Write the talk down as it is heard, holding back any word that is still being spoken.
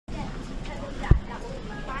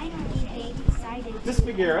Miss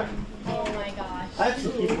Figuera. Oh my gosh. I have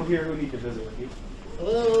some people here who need to visit with you.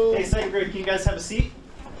 Hello. Hey, second grade, can you guys have a seat?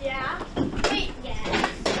 Yeah? Wait, yes.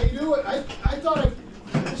 Hey, you know what? I thought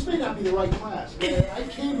this may not be the right class. But I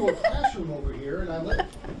came to a classroom over here, and have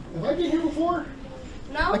I been here before?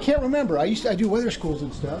 No? I can't remember. I do weather schools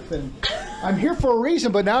and stuff, and I'm here for a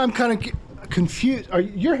reason, but now I'm kind of confused.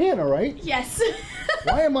 You're Hannah, right? Yes.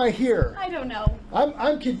 Why am I here? I don't know.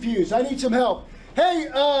 I'm confused. I need some help. Hey,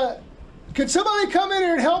 can somebody come in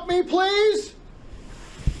here and help me, please?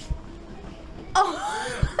 Oh.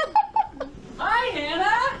 Hi,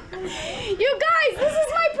 Hannah. You guys, this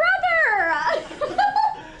is my brother.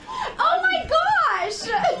 Oh my gosh.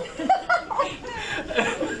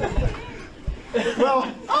 Well,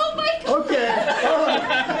 Oh my gosh. okay. All right.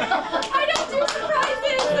 I don't do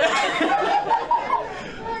surprises.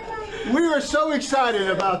 We are so excited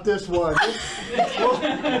about this one. Well,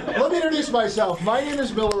 let me introduce myself. My name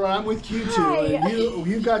is Miller. I'm with Q2. Hi. And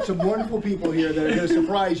you've got some wonderful people here that are going to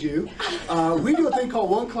surprise you. We do a thing called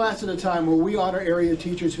One Class at a Time, where we honor area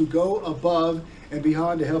teachers who go above and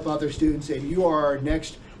beyond to help out their students. And you are our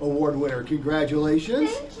next award winner. Congratulations.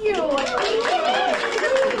 Thank you.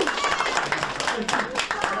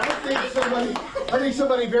 I think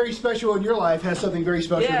somebody very special in your life has something very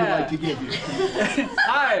special they'd like to give you.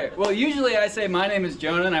 Hi. Well, usually I say my name is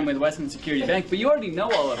Jonah and I'm with Western Security Bank, but you already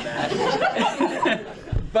know all of that.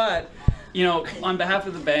 But, you know, on behalf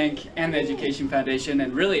of the bank and the Education Foundation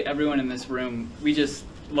and really everyone in this room, we just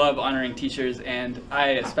love honoring teachers, and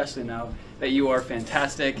I especially know that you are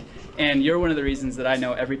fantastic, and you're one of the reasons that I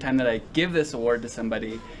know every time that I give this award to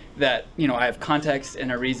somebody that, you know, I have context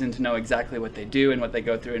and a reason to know exactly what they do and what they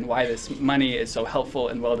go through and why this money is so helpful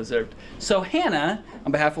and well-deserved. So Hannah,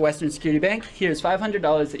 on behalf of Western Security Bank, here's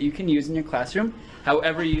 $500 that you can use in your classroom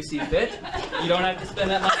however you see fit. You don't have to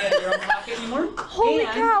spend that money out of your own pocket anymore. Holy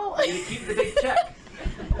and cow. You get to keep the big check.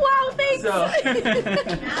 Wow, thanks. So.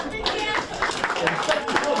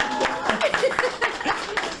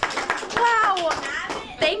 Wow.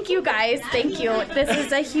 Thank you guys. Thank you. This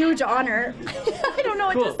is a huge honor. I don't know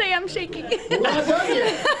what to say. I'm shaking. We're not done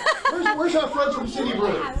yet. Where's our friends from City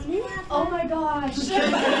Brew? Oh my gosh.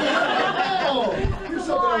 Oh, here's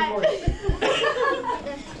something for you.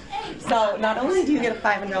 So not only do you get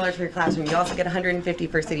 $500 for your classroom, you also get $150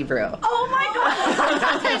 for City Brew. Oh my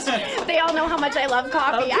gosh. They all know how much I love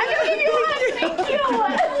coffee. Okay. I'm gonna give you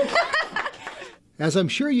one. Thank you. As I'm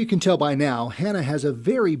sure you can tell by now, Hannah has a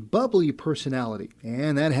very bubbly personality,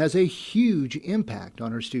 and that has a huge impact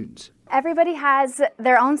on her students. Everybody has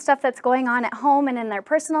their own stuff that's going on at home and in their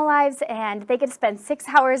personal lives, and they get to spend 6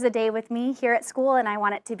 hours a day with me here at school, and I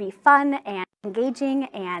want it to be fun and engaging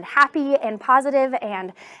and happy and positive,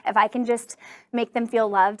 and if I can just make them feel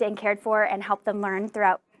loved and cared for and help them learn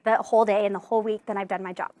throughout the whole day and the whole week, then I've done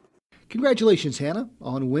my job. Congratulations, Hannah,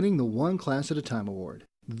 on winning the One Class at a Time award.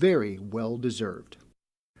 Very well deserved.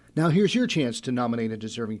 Now here's your chance to nominate a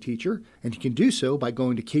deserving teacher, and you can do so by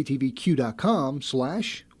going to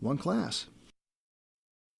ktvq.com/oneclass.